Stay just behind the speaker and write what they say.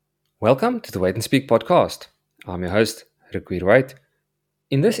Welcome to the Wait and Speak podcast. I'm your host, Rikwir White.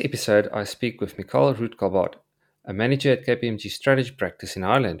 In this episode, I speak with Mikhail Root-Kalbot, a manager at KPMG Strategy Practice in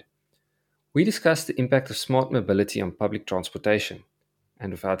Ireland. We discuss the impact of smart mobility on public transportation.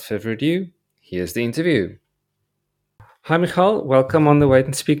 And without further ado, here's the interview. Hi, Mikhail. Welcome on the Wait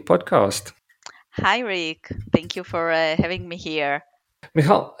and Speak podcast. Hi, Rick. Thank you for having me here.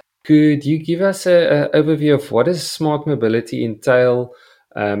 Mikhail, could you give us an overview of what does smart mobility entail,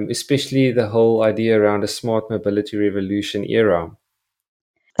 especially the whole idea around a smart mobility revolution era?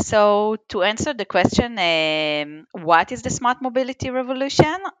 So, to answer the question, what is the smart mobility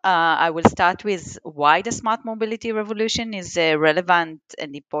revolution? I will start with why the smart mobility revolution is relevant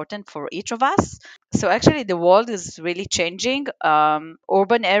and important for each of us. So, actually, the world is really changing.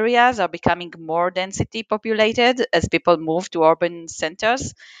 Urban areas are becoming more density populated as people move to urban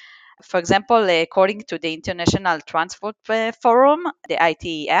centers. For example, according to the International Transport Forum, the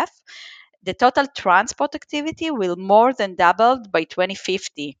ITEF, the total transport activity will more than double by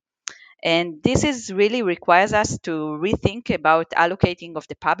 2050. And this is really requires us to rethink about allocating of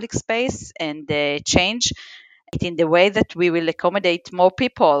the public space and change it in the way that we will accommodate more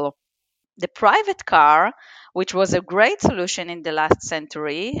people. The private car, which was a great solution in the last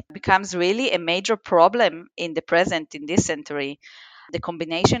century, becomes really a major problem in the present, in this century. The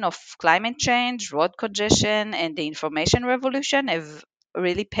combination of climate change, road congestion, and the information revolution have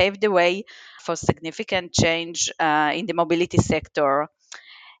really paved the way for significant change in the mobility sector.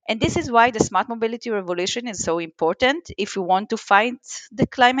 And this is why the smart mobility revolution is so important if we want to fight the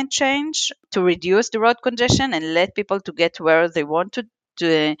climate change, to reduce the road congestion and let people to get where they want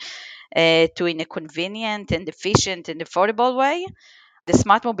to in a convenient and efficient and affordable way. The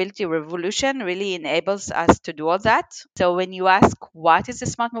smart mobility revolution really enables us to do all that. So when you ask what is the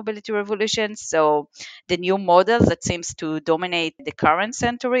smart mobility revolution, so the new model that seems to dominate the current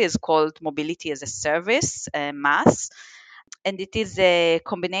century is called mobility as a service, MaaS, and it is a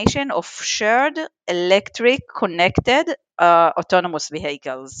combination of shared, electric, connected, autonomous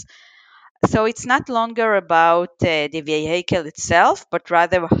vehicles. So it's not longer about the vehicle itself, but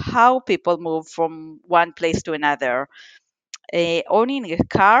rather how people move from one place to another. Owning a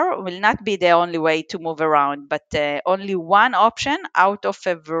car will not be the only way to move around, but only one option out of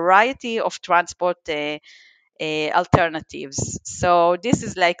a variety of transport alternatives. So this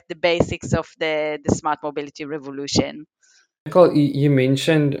is like the basics of the smart mobility revolution. Michael, you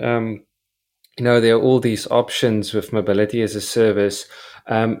mentioned, there are all these options with mobility as a service.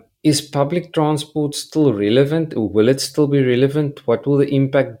 Is public transport still relevant, or will it still be relevant? What will the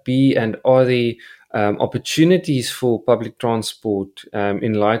impact be, and are there opportunities for public transport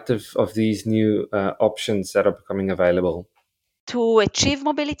in light of these new options that are becoming available? To achieve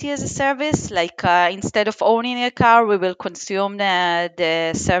mobility as a service, like instead of owning a car, we will consume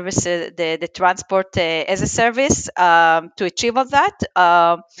the service, the transport as a service. To achieve all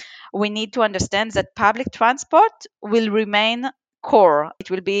that, we need to understand that public transport will remain core.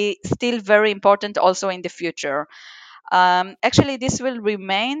 It will be still very important also in the future. Actually, this will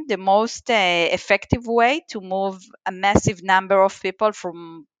remain the most effective way to move a massive number of people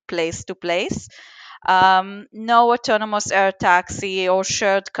from place to place. No autonomous air taxi or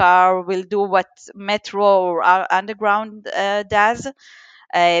shared car will do what metro or underground does,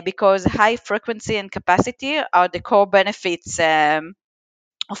 because high frequency and capacity are the core benefits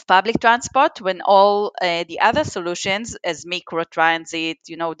of public transport, when all the other solutions as micro transit,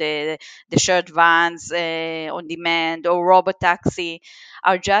 the shared vans on demand or robot taxi,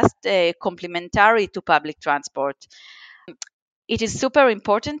 are just complementary to public transport. It is super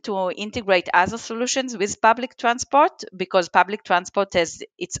important to integrate other solutions with public transport, because public transport has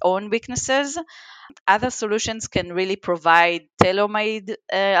its own weaknesses. Other solutions can really provide tailor-made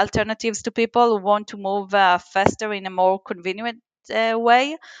alternatives to people who want to move faster in a more convenient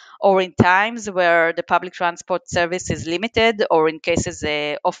way, or in times where the public transport service is limited, or in cases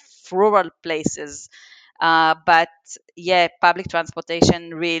of rural places. But yeah, public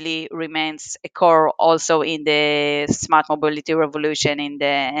transportation really remains a core also in the smart mobility revolution,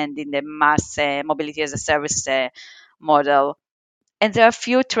 and in the mass mobility as a service model. And there are a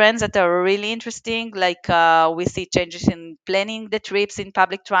few trends that are really interesting, like we see changes in planning the trips in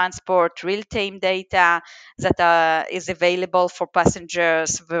public transport, real-time data that is available for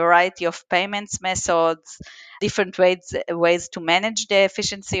passengers, variety of payments methods, different ways to manage the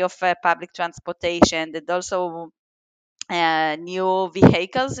efficiency of public transportation, and also new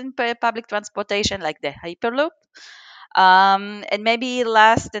vehicles in public transportation like the Hyperloop. And maybe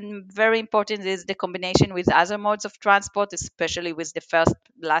last and very important is the combination with other modes of transport, especially with the first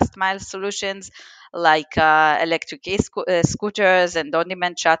last mile solutions like electric scooters and on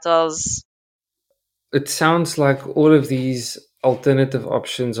demand shuttles. It sounds like all of these alternative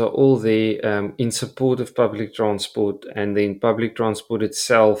options are all there in support of public transport, and then public transport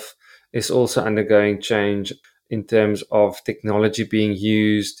itself is also undergoing change in terms of technology being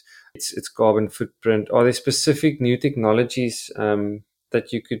used, its carbon footprint. Are there specific new technologies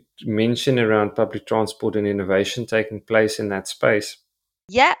that you could mention around public transport and innovation taking place in that space?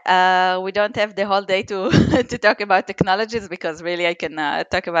 Yeah, we don't have the whole day to to talk about technologies because really I can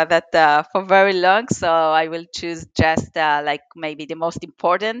talk about that for very long. So I will choose just like maybe the most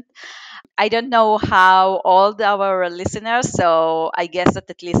important. I don't know how old our listeners, so I guess that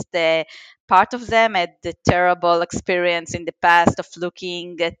at least part of them had the terrible experience in the past of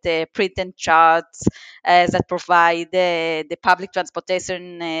looking at the printed charts that provide the public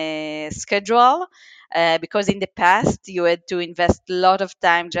transportation schedule. Because in the past you had to invest a lot of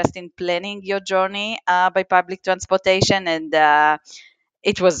time just in planning your journey by public transportation, and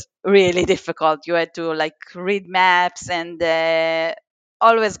it was really difficult. You had to like read maps and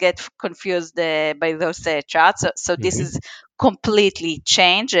always get confused by those charts. So this Hmm. is completely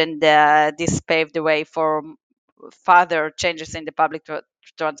changed, and this paved the way for further changes in the public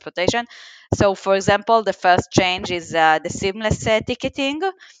transportation. So, for example, the first change is the seamless ticketing,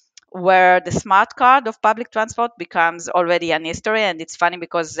 where the smart card of public transport becomes already an history. And it's funny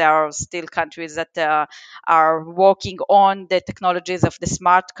because there are still countries that are working on the technologies of the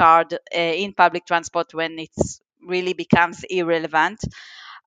smart card in public transport when it's really becomes irrelevant.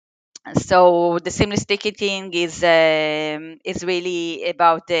 So the seamless ticketing is really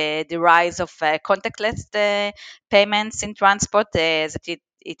about the rise of contactless payments in transport, that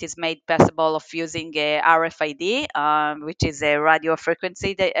it is made possible of using RFID, which is a radio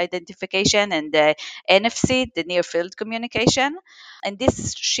frequency identification, and NFC, the near field communication. And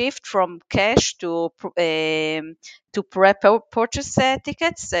this shift from cash to purchase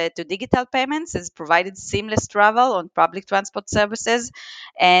tickets to digital payments has provided seamless travel on public transport services,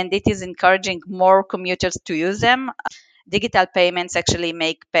 and it is encouraging more commuters to use them. Digital payments actually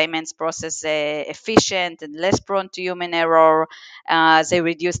make payments process efficient and less prone to human error. They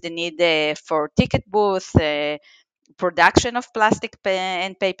reduce the need for ticket booth, production of plastic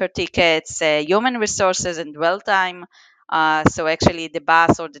and paper tickets, human resources, and dwell time. So actually, the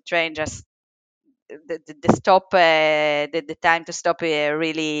bus or the train just the stop the time to stop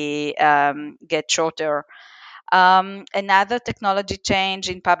really get shorter. Another technology change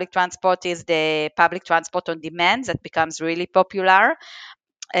in public transport is the public transport on demand that becomes really popular,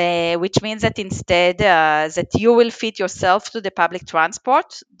 which means that instead that you will fit yourself to the public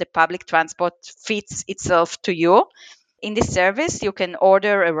transport fits itself to you. In this service, you can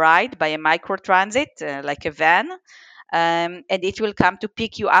order a ride by a microtransit, like a van, and it will come to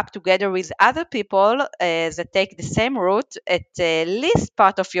pick you up together with other people that take the same route at least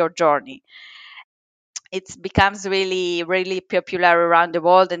part of your journey. It becomes really, really popular around the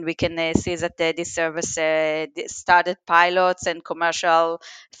world, and we can see that this service started pilots and commercial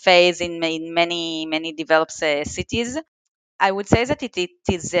phase in many, many developed cities. I would say that it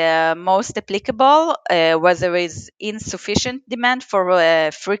is most applicable where there is insufficient demand for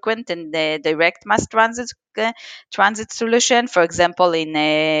frequent and direct mass transit solution. For example, in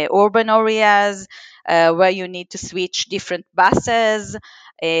urban areas where you need to switch different buses,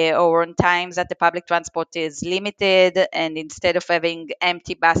 or on times that the public transport is limited, and instead of having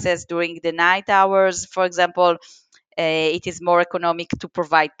empty buses during the night hours, for example, it is more economic to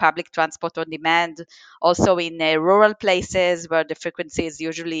provide public transport on demand. Also, in rural places where the frequency is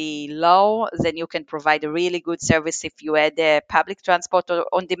usually low, then you can provide a really good service if you add public transport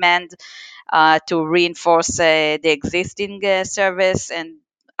on demand to reinforce the existing service. And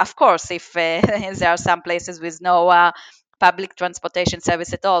of course, if there are some places with no public transportation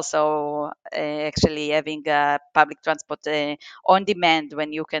service at all, so actually having public transport on demand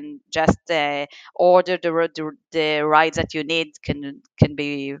when you can just order the rides that you need can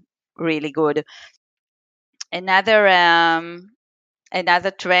be really good. Another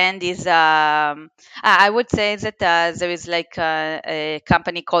another trend is I would say that there is like a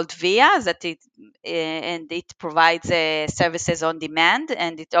company called Via that and it provides services on demand,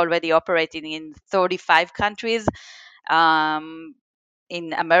 and it's already operating in 35 countries, um,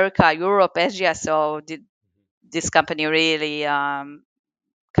 in America, Europe, Asia. So this company really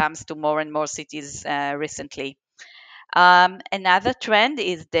comes to more and more cities recently. Another trend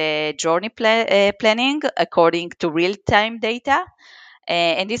is the journey planning according to real time data.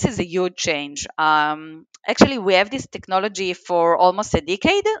 And this is a huge change. Actually, we have this technology for almost a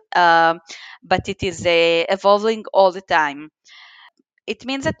decade, but it is evolving all the time. It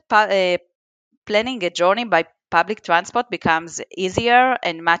means that planning a journey by public transport becomes easier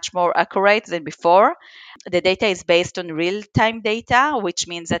and much more accurate than before. The data is based on real time data, which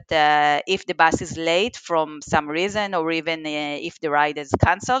means that if the bus is late from some reason, or even if the ride is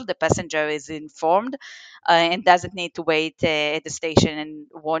cancelled, the passenger is informed and doesn't need to wait at the station and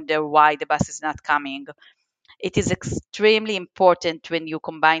wonder why the bus is not coming. It is extremely important when you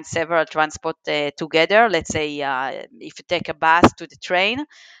combine several transport together. Let's say if you take a bus to the train.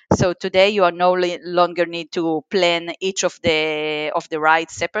 So today you are no longer need to plan each of the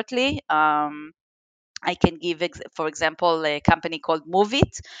rides separately. I can give, for example, a company called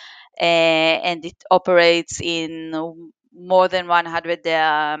Moveit, and it operates in more than 100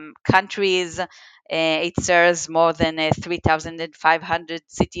 countries. It serves more than 3,500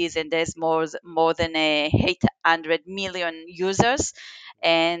 cities, and there's more than 800 million users.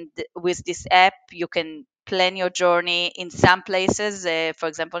 And with this app, you can plan your journey in some places. For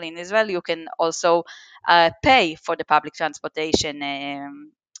example, in Israel, you can also pay for the public transportation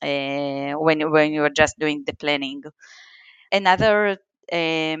when you are just doing the planning. Another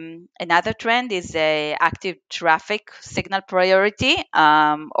trend is active traffic signal priority,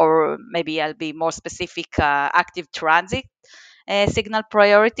 or maybe I'll be more specific, active transit signal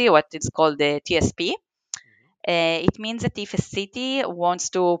priority, what is called the TSP. It means that if a city wants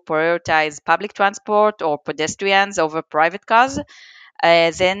to prioritize public transport or pedestrians over private cars,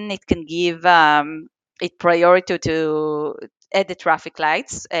 then it can give it priority to add the traffic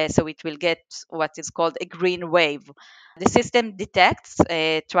lights, so it will get what is called a green wave. The system detects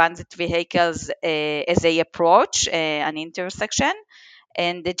transit vehicles as they approach an intersection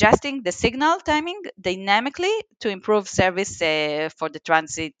and adjusting the signal timing dynamically to improve service for the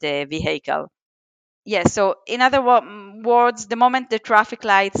transit vehicle. Yeah, so in other words, the moment the traffic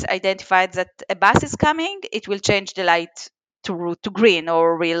lights identifies that a bus is coming, it will change the light to green,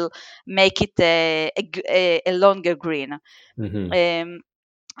 or will make it a longer green. Mm-hmm.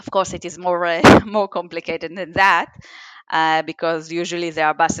 Of course, it is more more complicated than that, because usually there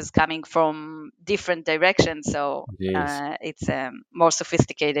are buses coming from different directions, so Yes. it's a more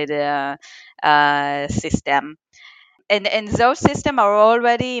sophisticated system. And those systems are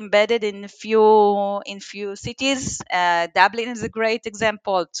already embedded in few cities. Dublin is a great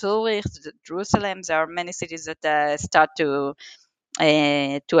example. Zurich, Jerusalem. There are many cities that start to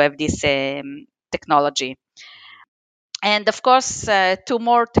have this technology. And of course, two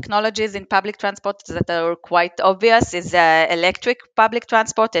more technologies in public transport that are quite obvious is electric public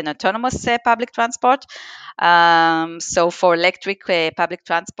transport and autonomous public transport. So for electric public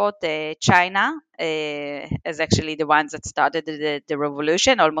transport, China is actually the ones that started the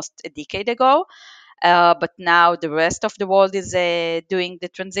revolution almost a decade ago. But now the rest of the world is doing the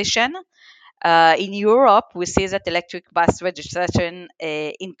transition. In Europe, we see that electric bus registration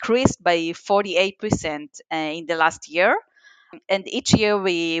increased by 48% in the last year, and each year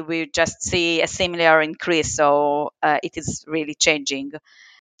we just see a similar increase. So it is really changing.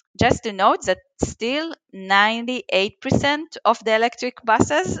 Just to note that still 98% of the electric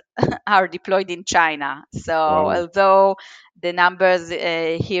buses are deployed in China. So Wow. although the numbers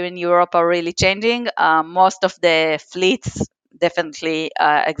here in Europe are really changing, most of the fleets definitely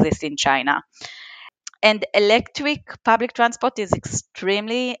exist in China. And electric public transport is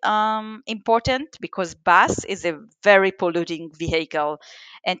extremely important because bus is a very polluting vehicle,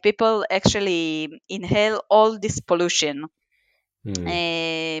 and people actually inhale all this pollution.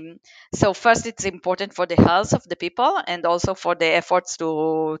 Mm. um, so first, it's important for the health of the people and also for the efforts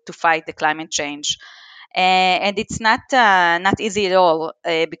to fight the climate change. And it's not easy at all,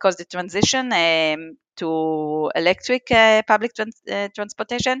 because the transition to electric public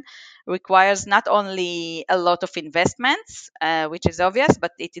transportation requires not only a lot of investments, which is obvious,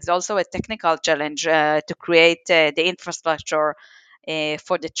 but it is also a technical challenge to create the infrastructure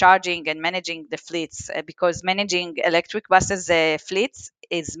for the charging and managing the fleets, because managing electric buses fleets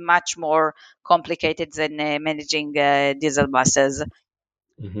is much more complicated than managing diesel buses.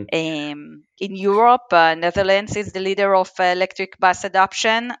 Mm-hmm. In Europe, Netherlands is the leader of electric bus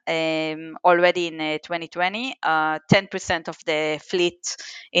adoption. Already in 2020, 10% of the fleet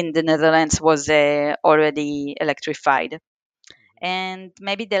in the Netherlands was already electrified. And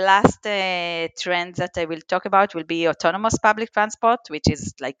maybe the last trend that I will talk about will be autonomous public transport, which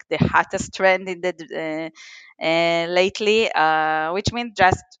is like the hottest trend in the lately, which means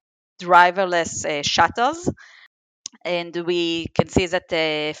just driverless shuttles. And we can see that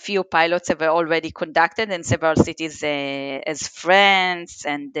a few pilots have already conducted in several cities as France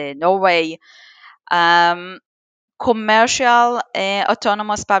and Norway. Um, Commercial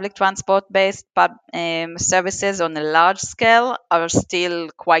autonomous public transport based services on a large scale are still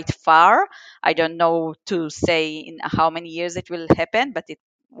quite far. I don't know to say in how many years it will happen, but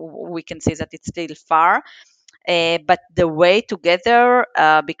we can see that it's still far. But the way together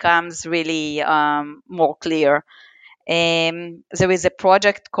becomes really more clear. There is a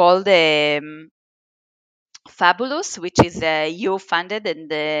project called Fabulous, which is EU funded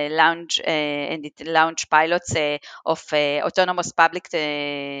and it launched pilots of autonomous public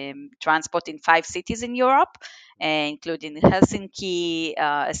transport in 5 cities in Europe, including Helsinki,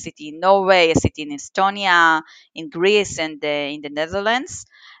 a city in Norway, a city in Estonia, in Greece, and in the Netherlands.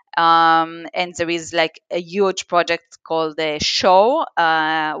 And there is like a huge project called Show,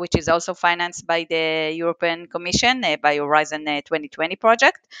 which is also financed by the European Commission by Horizon 2020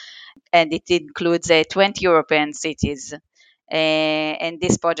 project, and it includes 20 European cities. And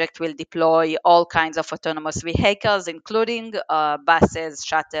this project will deploy all kinds of autonomous vehicles, including buses,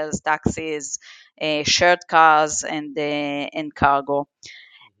 shuttles, taxis, shared cars, and cargo.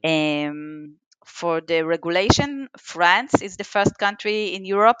 For the regulation, France is the first country in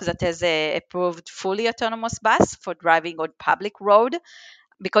Europe that has approved fully autonomous bus for driving on public road,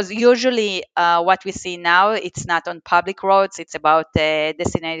 because usually what we see now, it's not on public roads, it's about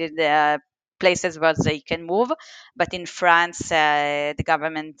designated places where they can move. But in France, the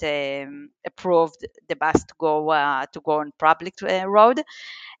government approved the bus to go on public road.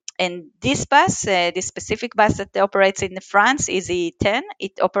 And this specific bus that operates in France is E10.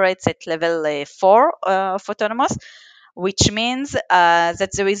 It operates at level 4 of autonomous, which means that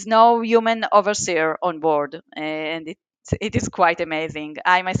there is no human overseer on board, and it is quite amazing.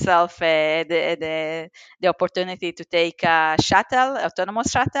 I myself had the opportunity to take a shuttle,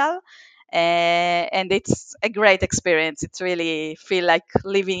 autonomous shuttle, and it's a great experience. It's really feel like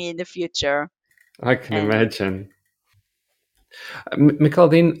living in the future. I can And imagine. Mikhail,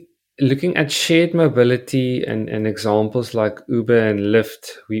 then looking at shared mobility and examples like Uber and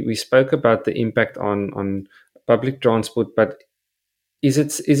Lyft, we spoke about the impact on public transport, but is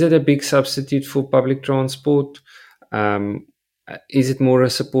it a big substitute for public transport? Um, is it more a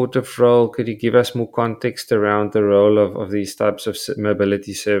supportive role? Could you give us more context around the role of these types of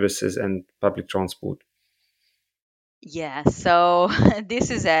mobility services and public transport? yeah, so this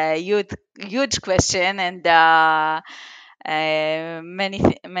is a huge question, and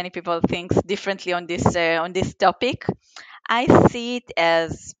many people think differently on this topic. I see it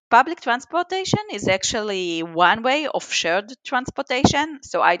as public transportation is actually one way of shared transportation.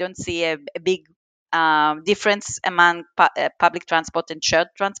 So I don't see a big difference among public transport and shared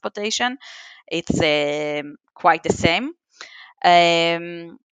transportation. It's quite the same.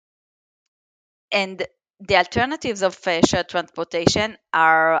 Um, and the alternatives of shared transportation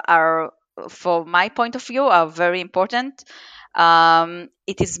are, for my point of view, are very important.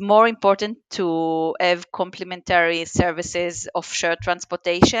 It is more important to have complementary services of shared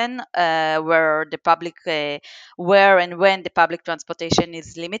transportation where and when the public transportation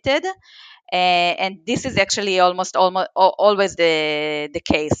is limited. And this is actually almost always the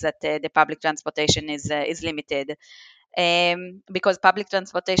case that the public transportation is limited, because public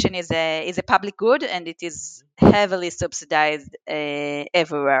transportation is a public good and it is heavily subsidized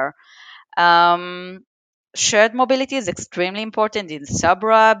everywhere. Um, Shared mobility is extremely important in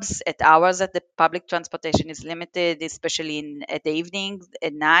suburbs at hours that the public transportation is limited, especially at the evenings,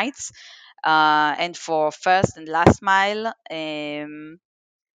 at nights, and for first and last mile. For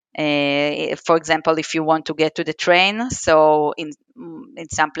example, if you want to get to the train, so in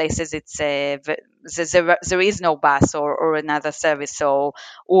some places there is no bus or another service, so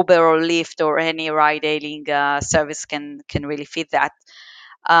Uber or Lyft or any ride-hailing service can really fit that.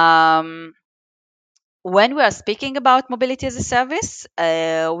 Um, when we are speaking about mobility as a service,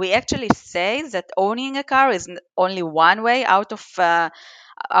 we actually say that owning a car is only one way out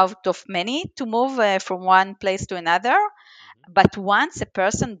of many to move from one place to another. But once a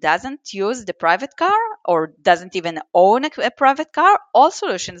person doesn't use the private car or doesn't even own a private car, all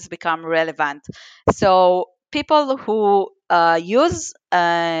solutions become relevant. So people who use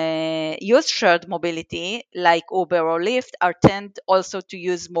shared mobility like Uber or Lyft are tend also to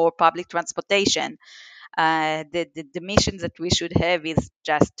use more public transportation. The mission that we should have is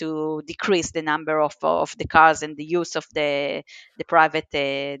just to decrease the number of the cars and the use of the private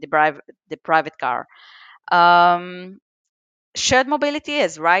car. Um, shared mobility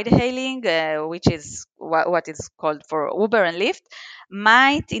as ride hailing, which is what is called for Uber and Lyft,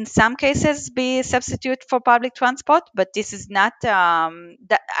 might in some cases be a substitute for public transport, but this is not.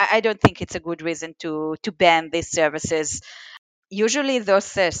 I don't think it's a good reason to ban these services. Usually those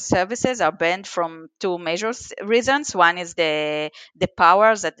services are banned from two major reasons. One is the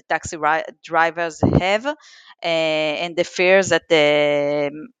powers that the drivers have, and the fears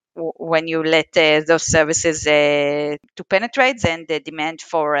that when you let those services to penetrate, then the demand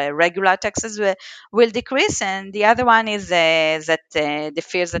for regular taxis will decrease. And the other one is that the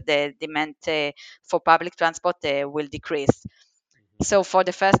fears that the demand for public transport will decrease. So for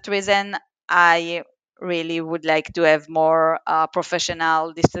the first reason, I really would like to have more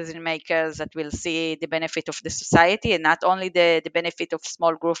professional decision makers that will see the benefit of the society and not only the benefit of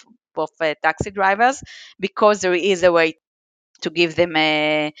small group of taxi drivers, because there is a way to give them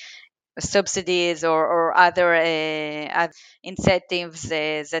subsidies or other incentives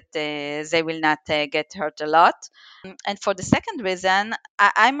that they will not get hurt a lot. And for the second reason,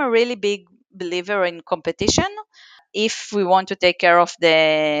 I'm a really big believer in competition. If we want to take care of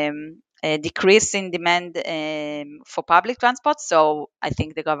the decrease in demand for public transport, so I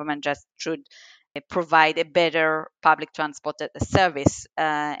think the government just should provide a better public transport service.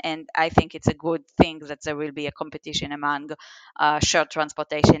 And I think it's a good thing that there will be a competition among shared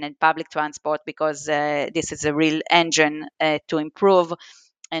transportation and public transport, because this is a real engine to improve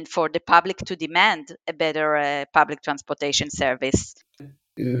and for the public to demand a better public transportation service.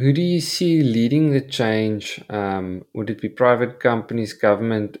 Who do you see leading the change? Would it be private companies,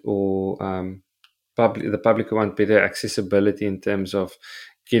 government, or the public who want better accessibility in terms of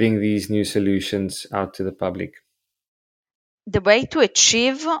getting these new solutions out to the public? The way to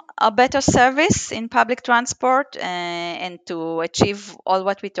achieve a better service in public transport and to achieve all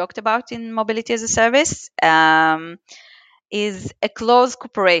what we talked about in mobility as a service is a close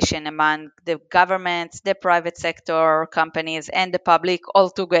cooperation among the governments, the private sector, companies, and the public all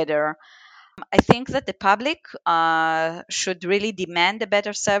together. I think that the public should really demand a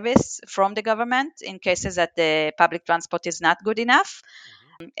better service from the government in cases that the public transport is not good enough,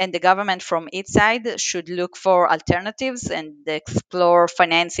 and the government from its side should look for alternatives and explore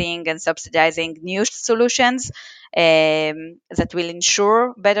financing and subsidizing new solutions that will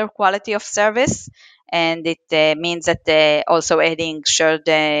ensure better quality of service. And it means that also adding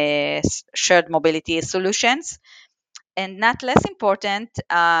shared mobility solutions. And not less important,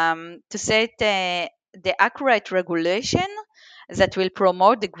 to set the accurate regulation that will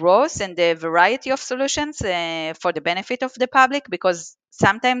promote the growth and the variety of solutions for the benefit of the public, because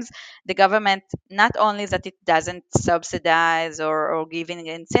sometimes the government, not only that it doesn't subsidize or giving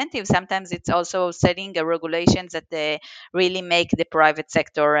incentives, sometimes it's also setting a regulations that really make the private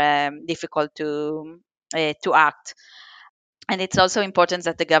sector difficult to act. And it's also important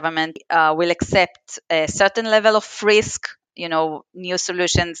that the government will accept a certain level of risk. New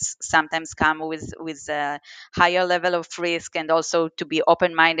solutions sometimes come with a higher level of risk, and also to be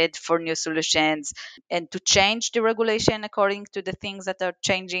open-minded for new solutions and to change the regulation according to the things that are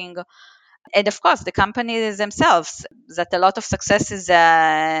changing. And of course, the companies themselves, that a lot of success in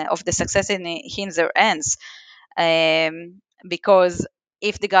their hands, because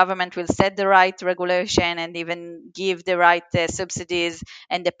if the government will set the right regulation and even give the right subsidies,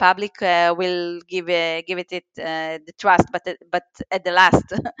 and the public will give it the trust, but at the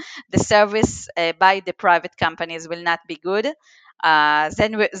last, the service by the private companies will not be good.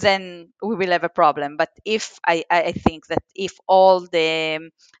 Then we will have a problem. But if I think that if all the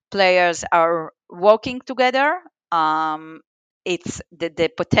players are working together, it's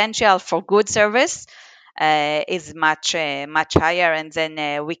the potential for good service is much higher, and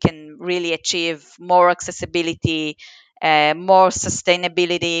then we can really achieve more accessibility, more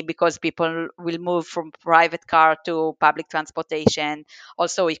sustainability, because people will move from private car to public transportation,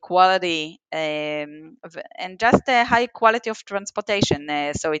 also equality, and just a high quality of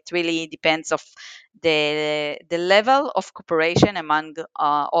transportation. So it really depends of the level of cooperation among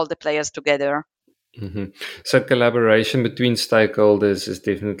all the players together. Hmm. So collaboration between stakeholders is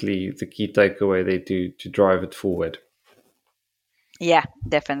definitely the key takeaway there to drive it forward. Yeah,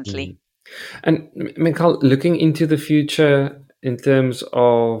 definitely. Mhm. And Mikhail, looking into the future in terms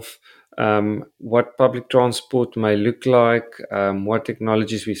of what public transport may look like, what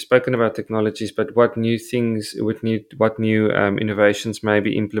technologies we've spoken about technologies, but what new things, what new innovations may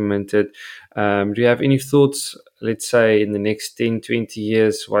be implemented. Do you have any thoughts? Let's say in the next 10, 20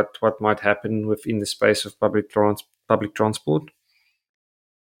 years, what might happen within the space of public transport?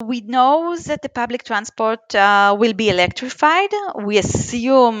 We know that the public transport will be electrified. We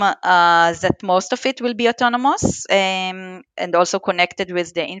assume that most of it will be autonomous and also connected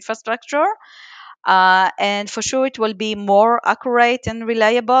with the infrastructure. And for sure, it will be more accurate and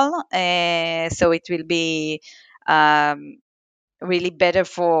reliable. So it will be um, really better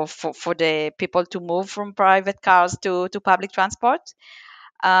for the people to move from private cars to public transport.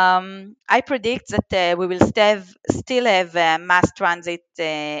 I predict that we will still have mass transit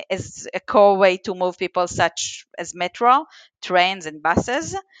as a core way to move people, such as metro, trains, and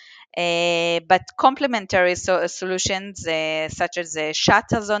buses. But complementary solutions, such as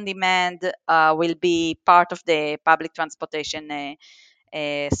shuttles on demand, will be part of the public transportation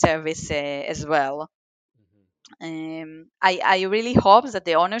service as well. I really hope that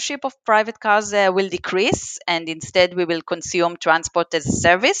the ownership of private cars will decrease, and instead we will consume transport as a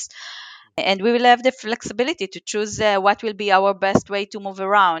service, and we will have the flexibility to choose what will be our best way to move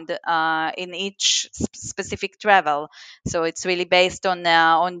around in each specific travel. So it's really based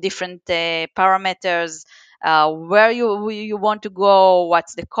on different parameters. Where you want to go,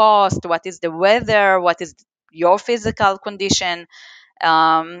 what's the cost, what is the weather, what is your physical condition,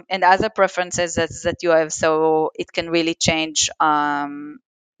 and other preferences that you have. So it can really change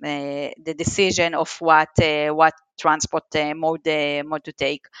the decision of what transport mode to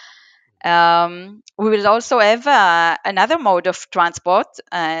take. We will also have another mode of transport,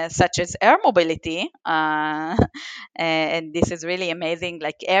 such as air mobility. And this is really amazing,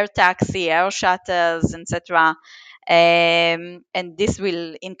 like air taxi, air shuttles, etc. And this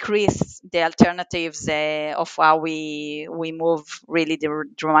will increase the alternatives of how we move really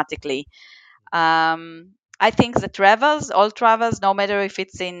dramatically. I think the all travels, no matter if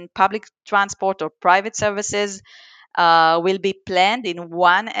it's in public transport or private services, will be planned in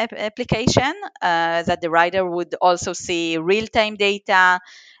one application that the rider would also see real-time data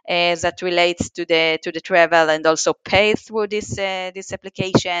that relates to the travel and also pay through this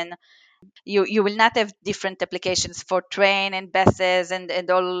application. You will not have different applications for train and buses and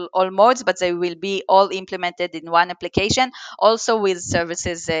all modes, but they will be all implemented in one application, also with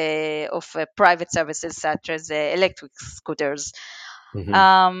services of private services such as electric scooters.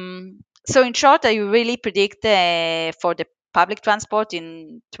 Hmm. So in short, I really predict for the public transport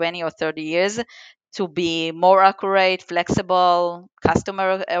in 20 or 30 years to be more accurate, flexible,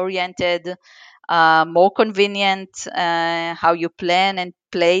 customer oriented, more convenient, how you plan and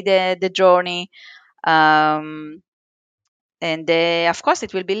play the journey. Um, and of course,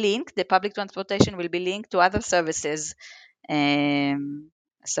 it will be linked, the public transportation will be linked to other services. Um,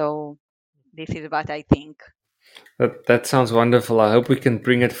 so this is what I think. That sounds wonderful. I hope we can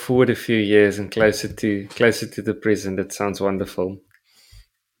bring it forward a few years and closer to the present. It sounds wonderful.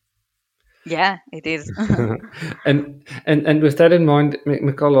 Yeah, it is. And with that in mind,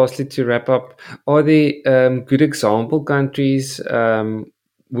 Mikhail, lastly to wrap up, are there good example countries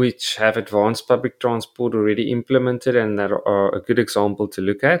which have advanced public transport already implemented and that are a good example to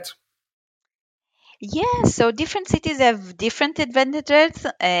look at? Yeah, so different cities have different advantages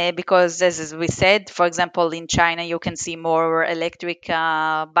because, as we said, for example, in China, you can see more electric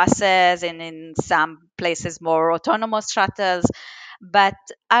buses, and in some places, more autonomous shuttles. But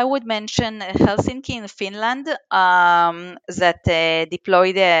I would mention Helsinki in Finland, that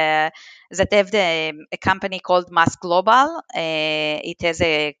deployed that have a company called Mass Global. It has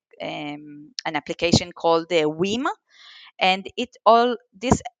an application called WIM, and it all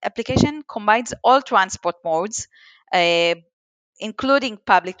this application combines all transport modes, uh, including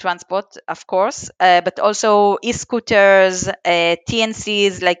public transport, of course, but also e-scooters,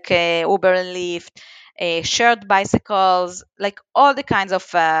 TNCs like Uber and Lyft, shared bicycles, like all the kinds of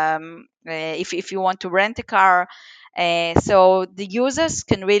if you want to rent a car. So the users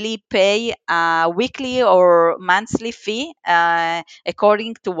can really pay a weekly or monthly fee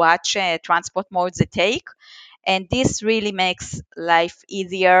according to what transport modes they take, and this really makes life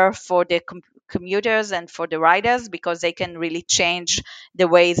easier for the commuters and for the riders because they can really change the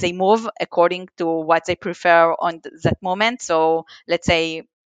way they move according to what they prefer on that moment. So let's say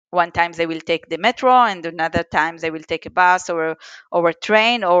one time they will take the metro and another time they will take a bus or a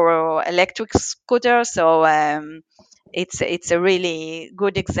train or electric scooter. So it's a really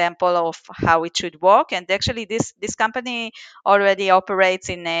good example of how it should work. And actually, this company already operates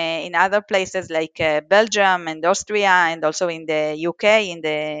in other places like Belgium and Austria, and also in the UK, in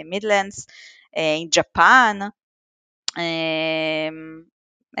the Midlands, in Japan, and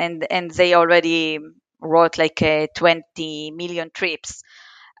they already wrote like 20 million trips.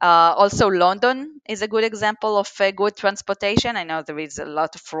 Also, London is a good example of good transportation. I know there is a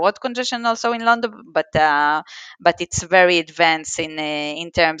lot of road congestion also in London, but it's very advanced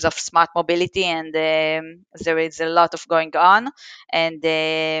in terms of smart mobility, and there is a lot of going on. And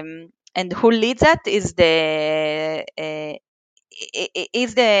who leads that is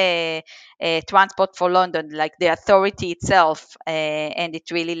the Transport for London, like the authority itself, and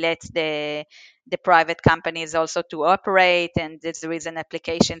it really lets the private companies also to operate. And there is an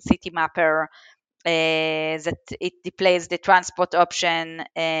application, City Mapper, that it displays the transport option,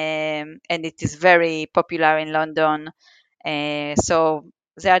 and it is very popular in London. So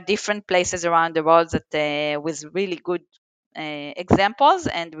there are different places around the world that with really good examples,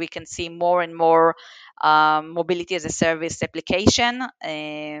 and we can see more and more mobility as a service application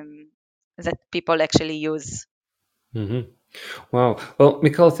that people actually use. Hmm. Wow. Well,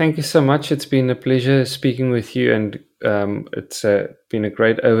 Mikhail, thank you so much. It's been a pleasure speaking with you, and it's been a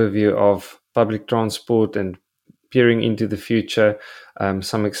great overview of public transport and peering into the future.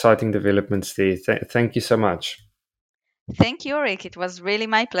 Some exciting developments there. Thank you so much. Thank you, Rick. It was really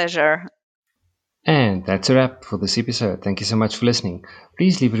my pleasure. And that's a wrap for this episode. Thank you so much for listening.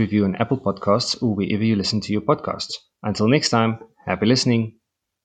 Please leave a review on Apple Podcasts or wherever you listen to your podcasts. Until next time, happy listening.